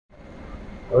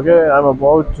Okay, I'm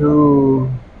about to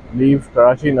leave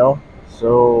Karachi now.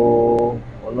 So,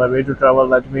 on my way to travel,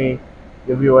 let me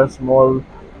give you a small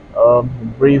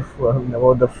brief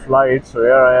about the flight. So,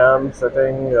 here I am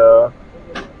sitting. Uh,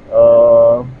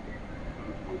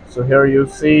 so, here you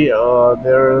see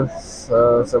there's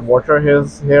some water here.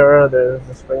 There's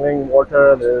springing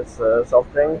water. There's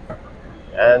soft drink,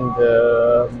 and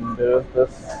there's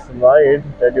this slide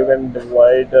that you can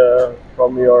divide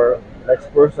from your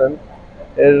next person.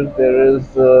 Here there is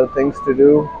things to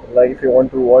do, like if you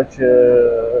want to watch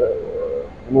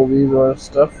movies or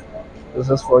stuff. This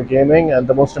is for gaming, and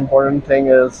the most important thing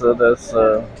is this.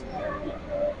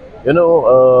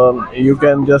 You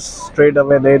can just straight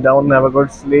away lay down, have a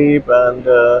good sleep, and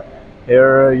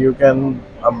here you can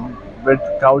a bit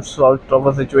couch out of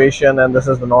a situation, and this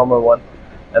is the normal one.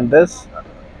 And this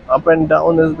up and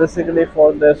down is basically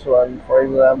for this one. For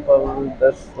example,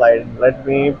 this slide. Let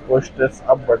me push this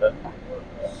up button.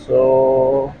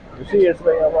 So you see, it's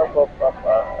going up.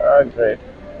 Great.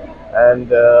 And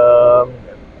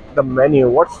the menu.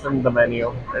 What's in the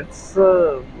menu? It's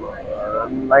a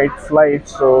night flight,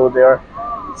 so they are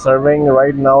serving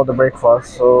right now the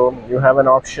breakfast. So you have an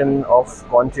option of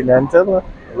continental,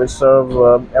 which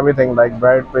serve everything like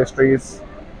bread, pastries,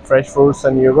 fresh fruits,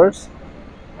 and yogurts.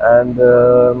 And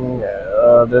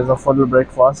there's a full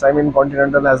breakfast. I mean,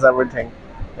 continental has everything.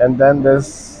 And then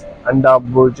there's anda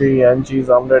burji and cheese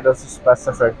omelette is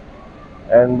specific.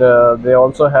 And they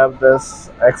also have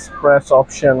this express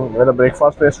option with a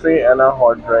breakfast pastry and a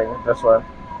hot drink. This one.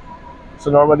 So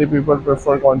normally people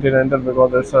prefer continental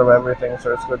because they serve everything,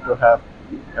 so it's good to have.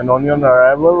 And on your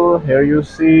arrival, here you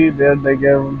see there they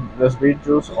give this beet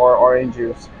juice or orange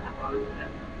juice.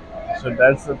 So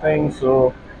that's the thing.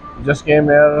 So just came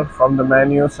here from the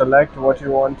menu, select what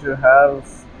you want to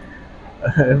have.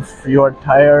 If you are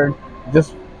tired,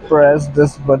 just press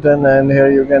this button, and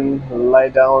here you can lie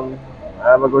down,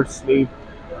 have a good sleep,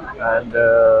 and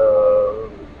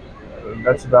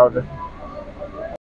that's about it.